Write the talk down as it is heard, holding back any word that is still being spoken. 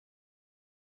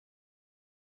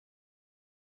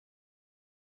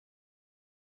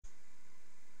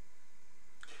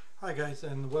Hi guys,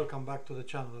 and welcome back to the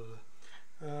channel.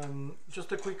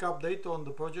 Just a quick update on the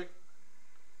project.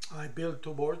 I built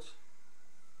two boards,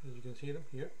 as you can see them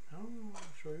here. I'll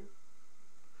show you.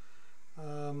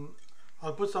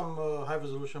 I'll put some high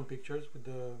resolution pictures with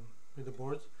the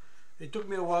boards. It took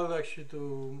me a while actually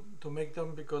to make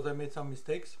them because I made some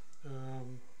mistakes.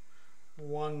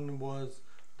 One was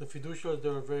the fiducials. They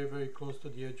were very close to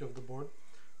the edge of the board,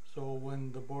 so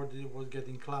when the board was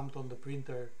getting clamped on the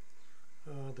printer,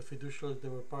 the fiducials, they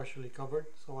were partially covered,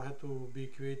 so I had to be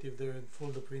creative there and fool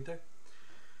the printer.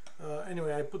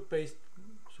 Anyway, I put paste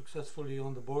successfully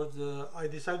on the boards. I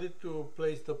decided to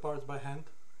place the parts by hand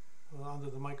under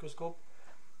the microscope.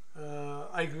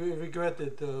 I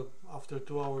regretted after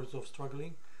 2 hours of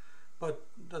struggling, but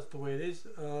that's the way it is.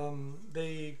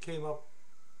 They came up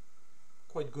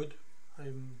quite good.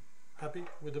 I'm happy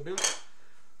with the build.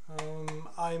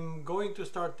 I'm going to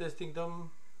start testing them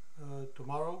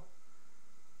tomorrow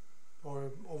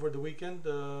or over the weekend.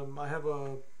 I have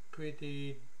a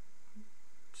pretty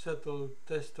settled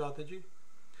test strategy,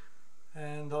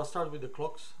 and I'll start with the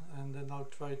clocks, and then I'll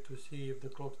try to see if the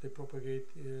clocks they propagate,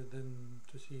 then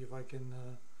to see if I can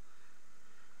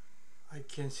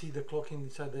see the clock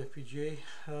inside the FPGA.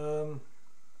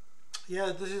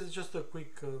 Yeah, this is just a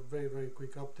quick, very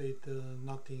quick update,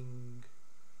 nothing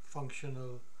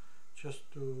functional,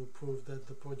 just to prove that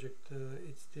the project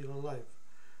is still alive.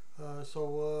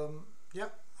 Yeah,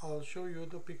 I'll show you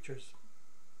the pictures.